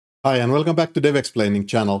Hi and welcome back to Dev Explaining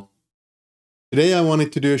channel. Today I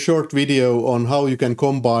wanted to do a short video on how you can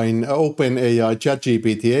combine OpenAI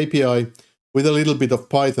ChatGPT API with a little bit of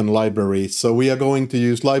Python libraries. So we are going to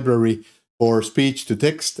use library for speech to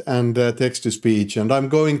text and text to speech, and I'm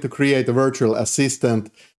going to create a virtual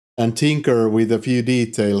assistant and tinker with a few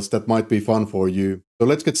details that might be fun for you. So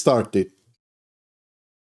let's get started.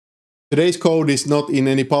 Today's code is not in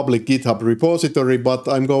any public GitHub repository, but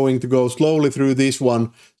I'm going to go slowly through this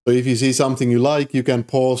one. So if you see something you like, you can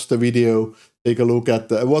pause the video, take a look at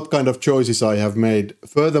what kind of choices I have made.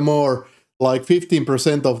 Furthermore, like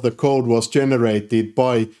 15% of the code was generated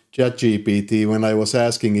by ChatGPT when I was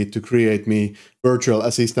asking it to create me virtual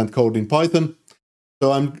assistant code in Python.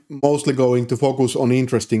 So I'm mostly going to focus on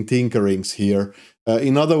interesting tinkerings here.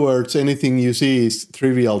 In other words, anything you see is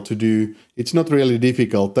trivial to do. It's not really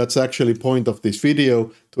difficult. That's actually the point of this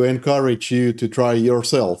video, to encourage you to try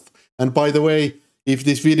yourself. And by the way, if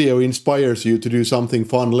this video inspires you to do something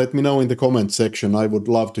fun, let me know in the comment section. I would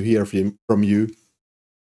love to hear from you.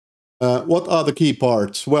 What are the key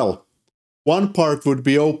parts? Well, one part would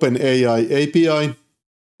be OpenAI API.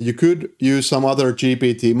 You could use some other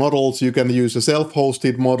GPT models. You can use a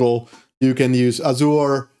self-hosted model. You can use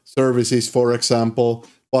Azure services, for example.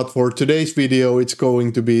 But for today's video, it's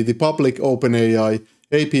going to be the public OpenAI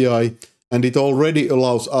API. And it already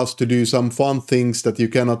allows us to do some fun things that you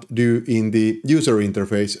cannot do in the user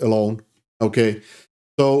interface alone. Okay,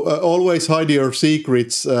 so always hide your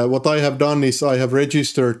secrets. What I have done is I have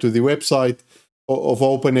registered to the website of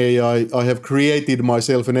OpenAI. I have created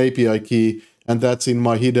myself an API key, and that's in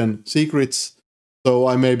my hidden secrets. So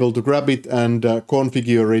I'm able to grab it and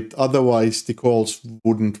configure it. Otherwise, the calls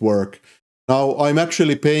wouldn't work. Now, I'm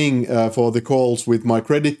actually paying for the calls with my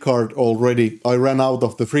credit card already. I ran out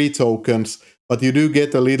of the free tokens, but you do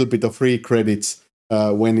get a little bit of free credits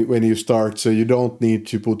when you start, so you don't need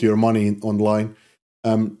to put your money online.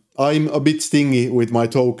 I'm a bit stingy with my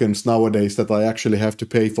tokens nowadays that I actually have to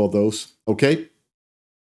pay for those, okay?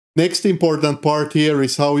 Next important part here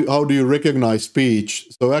is how do you recognize speech.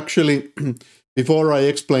 So actually, before I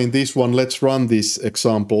explain this one, let's run this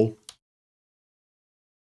example.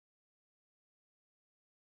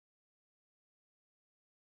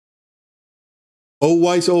 Oh,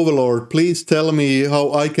 wise overlord, please tell me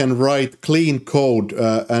how I can write clean code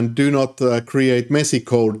and do not create messy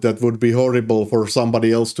code that would be horrible for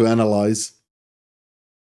somebody else to analyze.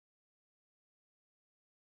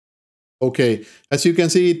 Okay, as you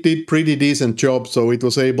can see, it did pretty decent job, so it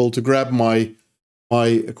was able to grab my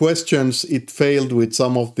questions. It failed with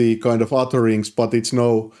some of the kind of utterings, but it's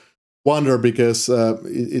no wonder because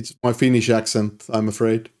it's my Finnish accent, I'm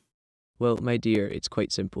afraid. Well, my dear, it's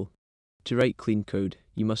quite simple. To write clean code,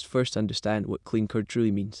 you must first understand what clean code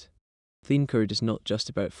truly means. Clean code is not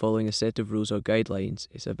just about following a set of rules or guidelines,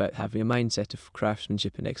 it's about having a mindset of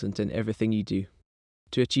craftsmanship and excellence in everything you do.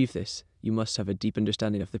 To achieve this, you must have a deep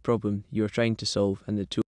understanding of the problem you are trying to solve and the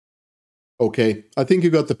tool. Okay, I think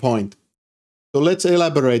you got the point. So let's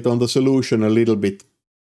elaborate on the solution a little bit.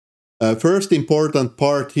 First important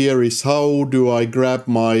part here is how do I grab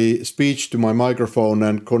my speech to my microphone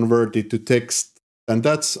and convert it to text, and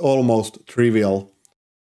that's almost trivial.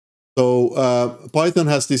 So Python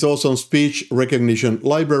has this awesome speech recognition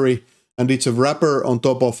library, and it's a wrapper on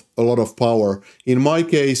top of a lot of power. In my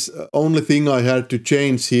case, only thing I had to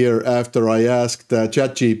change here after I asked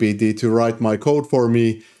ChatGPT to write my code for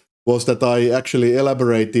me was that I actually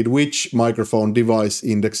elaborated which microphone device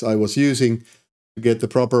index I was using to get the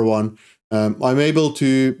proper one. I'm able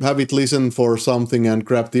to have it listen for something and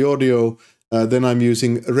grab the audio. Then I'm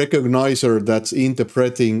using a recognizer that's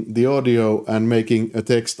interpreting the audio and making a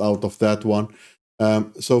text out of that one.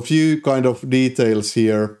 So a few kind of details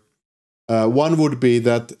here. One would be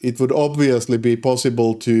that it would obviously be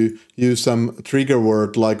possible to use some trigger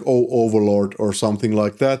word like "oh overlord" or something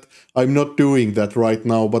like that. I'm not doing that right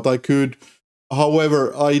now, but I could.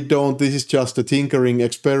 However, I don't. This is just a tinkering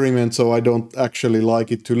experiment, so I don't actually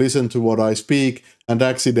like it to listen to what I speak and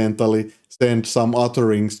accidentally send some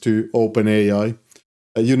utterings to OpenAI.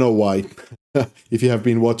 You know why, if you have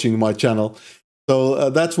been watching my channel. So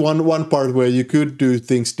that's one part where you could do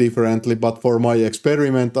things differently, but for my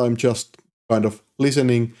experiment, I'm just kind of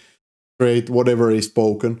listening, create whatever is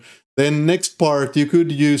spoken. Then next part, you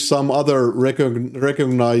could use some other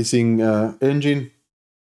recognizing engine.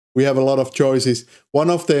 We have a lot of choices. One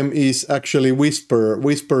of them is actually Whisper.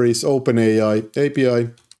 Whisper is OpenAI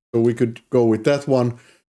API, so we could go with that one.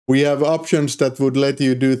 We have options that would let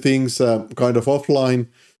you do things kind of offline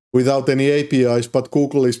without any APIs, but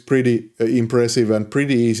Google is pretty impressive and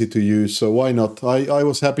pretty easy to use, so why not? I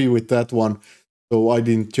was happy with that one, so I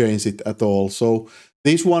didn't change it at all. So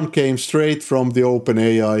This one came straight from the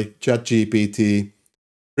OpenAI ChatGPT.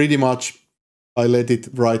 Pretty much I let it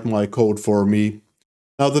write my code for me.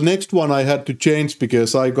 Now the next one I had to change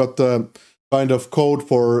because I got a kind of code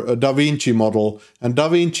for a DaVinci model, and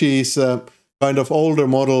DaVinci is a kind of older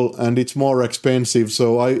model and it's more expensive,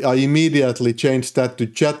 so I immediately changed that to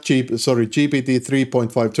GPT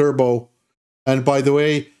 3.5 Turbo. And by the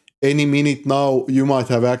way, any minute now you might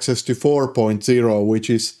have access to 4.0, which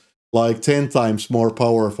is like 10 times more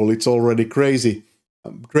powerful. It's already crazy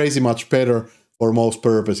much better for most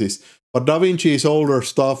purposes. But DaVinci is older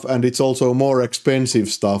stuff and it's also more expensive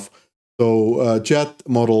stuff. So chat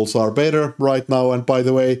models are better right now. And by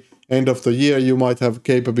the way, end of the year you might have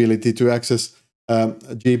capability to access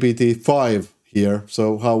GPT-5 here.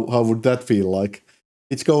 So how would that feel like?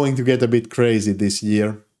 It's going to get a bit crazy this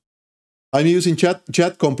year. I'm using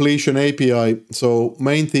ChatCompletion API. So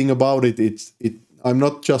main thing about it, I'm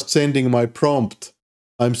not just sending my prompt.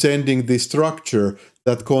 I'm sending the structure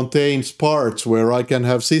that contains parts where I can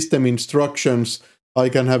have system instructions, I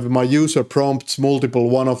can have my user prompts, multiple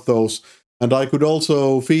one of those, and I could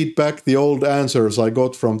also feed back the old answers I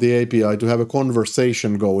got from the API to have a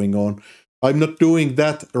conversation going on. I'm not doing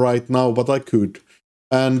that right now, but I could.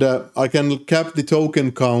 And I can cap the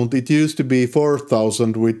token count. It used to be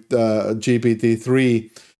 4,000 with GPT-3,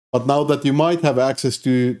 but now that you might have access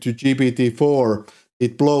to GPT-4,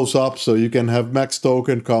 it blows up, so you can have max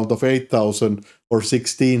token count of 8,000 or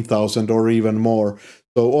 16,000 or even more.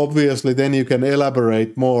 So obviously then you can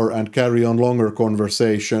elaborate more and carry on longer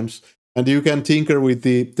conversations. And you can tinker with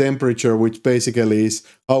the temperature, which basically is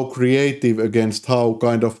how creative against how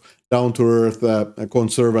kind of down-to-earth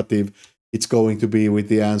conservative it's going to be with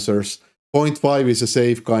the answers. 0.5 is a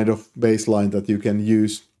safe kind of baseline that you can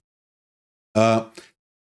use. So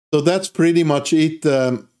that's pretty much it.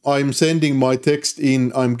 I'm sending my text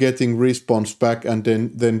in, I'm getting response back, and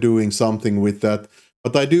then doing something with that.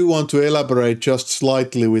 But I do want to elaborate just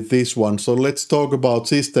slightly with this one. So let's talk about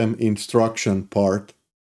system instruction part.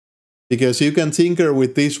 Because you can tinker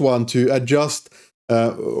with this one to adjust,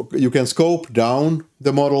 you can scope down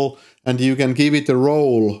the model and you can give it a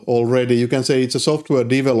role already. You can say it's a software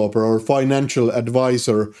developer or financial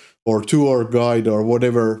advisor or tour guide or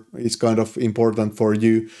whatever is kind of important for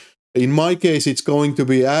you. In my case, it's going to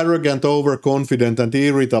be arrogant, overconfident, and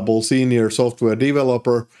irritable senior software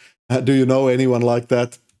developer. Do you know anyone like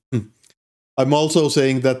that? I'm also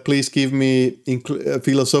saying that please give me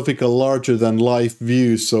philosophical larger-than-life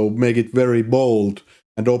views, so make it very bold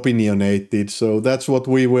and opinionated. So that's what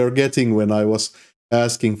we were getting when I was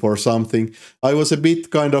asking for something. I was a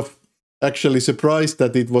bit kind of actually surprised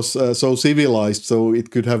that it was so civilized, so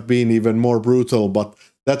it could have been even more brutal, but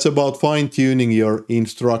that's about fine-tuning your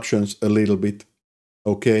instructions a little bit,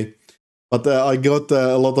 okay? But I got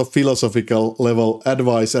a lot of philosophical level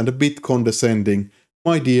advice and a bit condescending.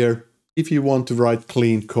 My dear, if you want to write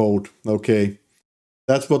clean code, okay?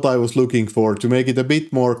 That's what I was looking for, to make it a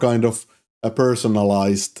bit more kind of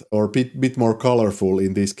personalized or a bit more colorful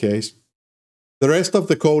in this case. The rest of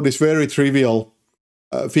the code is very trivial.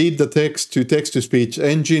 Feed the text to text-to-speech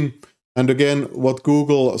engine. And again, what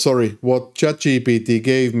ChatGPT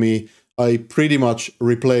gave me, I pretty much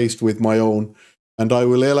replaced with my own. And I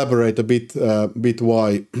will elaborate a bit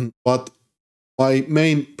why. But my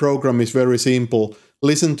main program is very simple.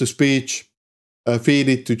 Listen to speech, feed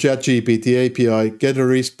it to ChatGPT API, get a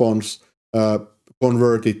response,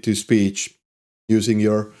 convert it to speech using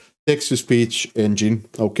your text-to-speech engine.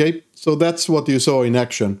 Okay, so that's what you saw in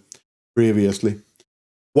action previously.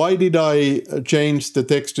 Why did I change the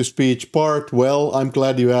text-to-speech part? Well, I'm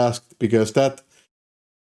glad you asked, because that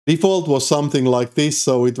default was something like this,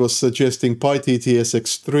 so it was suggesting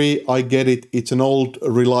PyTTSX3. I get it, it's an old,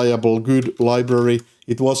 reliable, good library.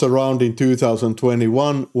 It was around in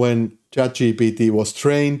 2021 when ChatGPT was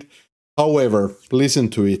trained. However, listen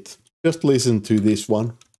to it. Just listen to this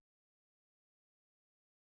one.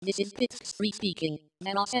 This is TextToSpeech speaking.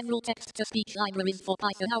 There are several text-to-speech libraries for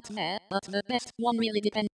Python out there, but the best one really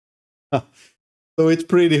depends. So it's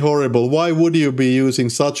pretty horrible. Why would you be using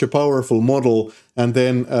such a powerful model and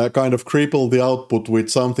then kind of cripple the output with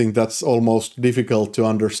something that's almost difficult to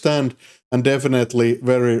understand and definitely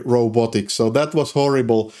very robotic? So that was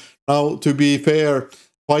horrible. Now, to be fair,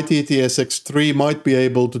 PyTTSX3 might be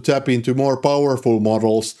able to tap into more powerful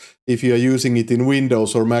models if you are using it in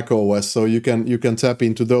Windows or Mac OS, so you can tap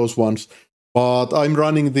into those ones. But I'm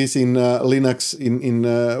running this in Linux, in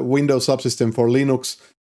Windows subsystem for Linux,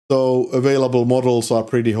 so available models are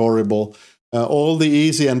pretty horrible. All the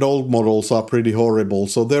easy and old models are pretty horrible.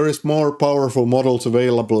 So there is more powerful models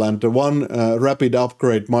available, and the one rapid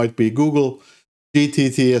upgrade might be Google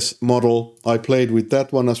GTTS model. I played with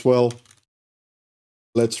that one as well.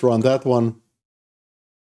 Let's run that one.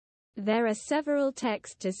 There are several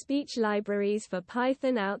text-to-speech libraries for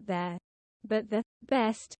Python out there, but the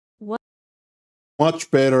best one...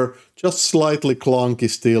 Much better, just slightly clunky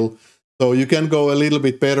still. So you can go a little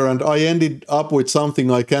bit better, and I ended up with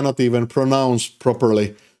something I cannot even pronounce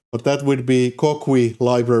properly, but that would be Coqui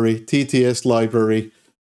library, TTS library.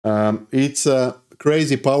 It's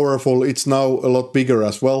crazy powerful. It's now a lot bigger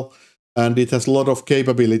as well, and it has a lot of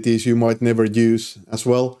capabilities you might never use as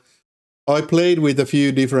well. I played with a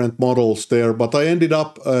few different models there, but I ended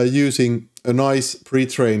up using a nice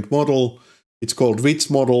pre-trained model. It's called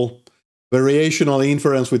WITS model, variational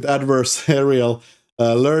inference with adversarial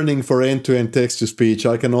learning for end-to-end text-to-speech.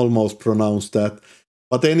 I can almost pronounce that.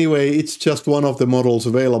 But anyway, it's just one of the models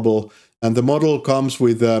available, and the model comes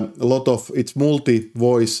with a lot of, it's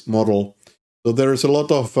multi-voice model. So there is a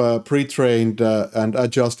lot of pre-trained and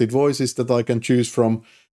adjusted voices that I can choose from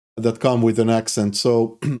that come with an accent.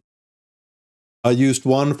 So I used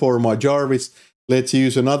one for my Jarvis. Let's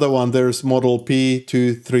use another one. There's model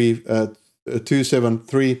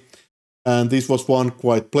P273. And this was one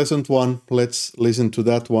quite pleasant one. Let's listen to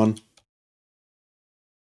that one.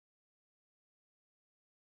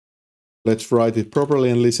 Let's write it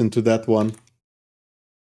properly and listen to that one.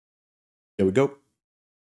 Here we go.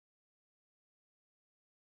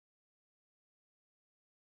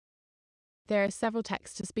 There are several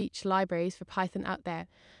text-to-speech libraries for Python out there,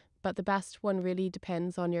 but the best one really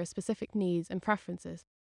depends on your specific needs and preferences.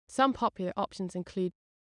 Some popular options include...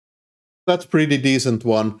 That's pretty decent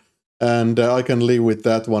one. And I can live with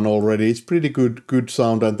that one already. It's pretty good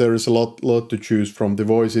sound, and there is a lot to choose from the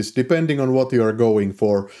voices, depending on what you are going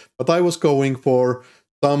for. But I was going for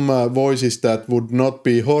some voices that would not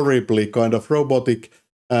be horribly kind of robotic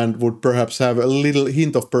and would perhaps have a little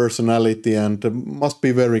hint of personality and must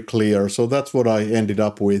be very clear. So that's what I ended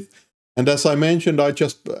up with. And as I mentioned, I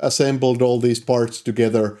just assembled all these parts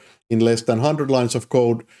together in less than 100 lines of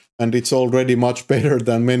code, and it's already much better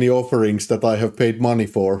than many offerings that I have paid money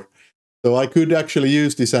for. So I could actually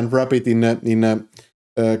use this and wrap it in a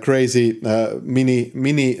crazy mini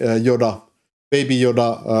Yoda, baby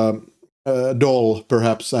Yoda doll,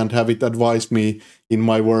 perhaps, and have it advise me in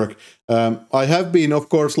my work. I have been, of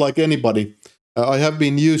course, like anybody, I have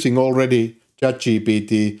been using already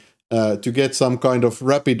ChatGPT to get some kind of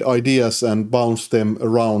rapid ideas and bounce them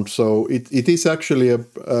around. So it is actually a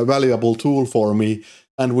valuable tool for me.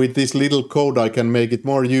 And with this little code, I can make it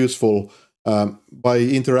more useful by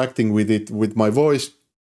interacting with it with my voice.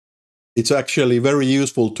 It's actually a very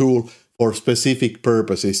useful tool for specific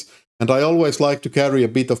purposes. And I always like to carry a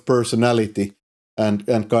bit of personality and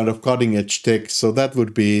kind of cutting edge text. So that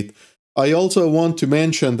would be it. I also want to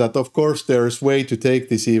mention that, of course, there is a way to take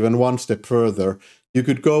this even one step further. You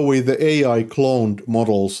could go with the AI cloned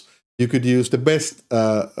models. You could use the best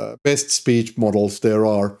speech models there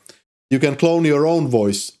are. You can clone your own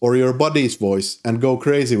voice or your buddy's voice and go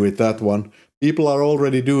crazy with that one. People are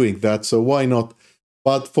already doing that, so why not?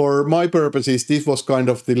 But for my purposes, this was kind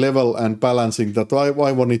of the level and balancing that I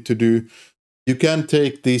wanted to do. You can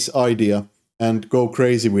take this idea and go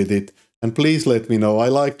crazy with it. And please let me know. I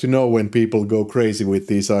like to know when people go crazy with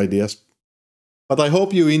these ideas. But I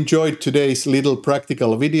hope you enjoyed today's little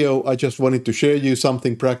practical video. I just wanted to share you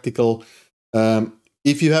something practical.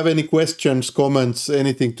 If you have any questions, comments,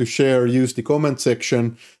 anything to share, use the comment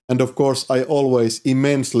section. And of course, I always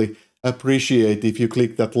immensely appreciate if you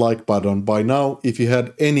click that like button. By now, if you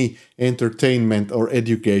had any entertainment or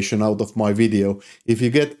education out of my video, if you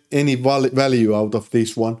get any value out of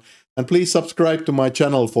this one, and please subscribe to my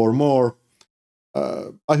channel for more.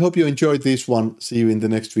 I hope you enjoyed this one. See you in the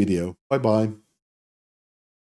next video. Bye-bye.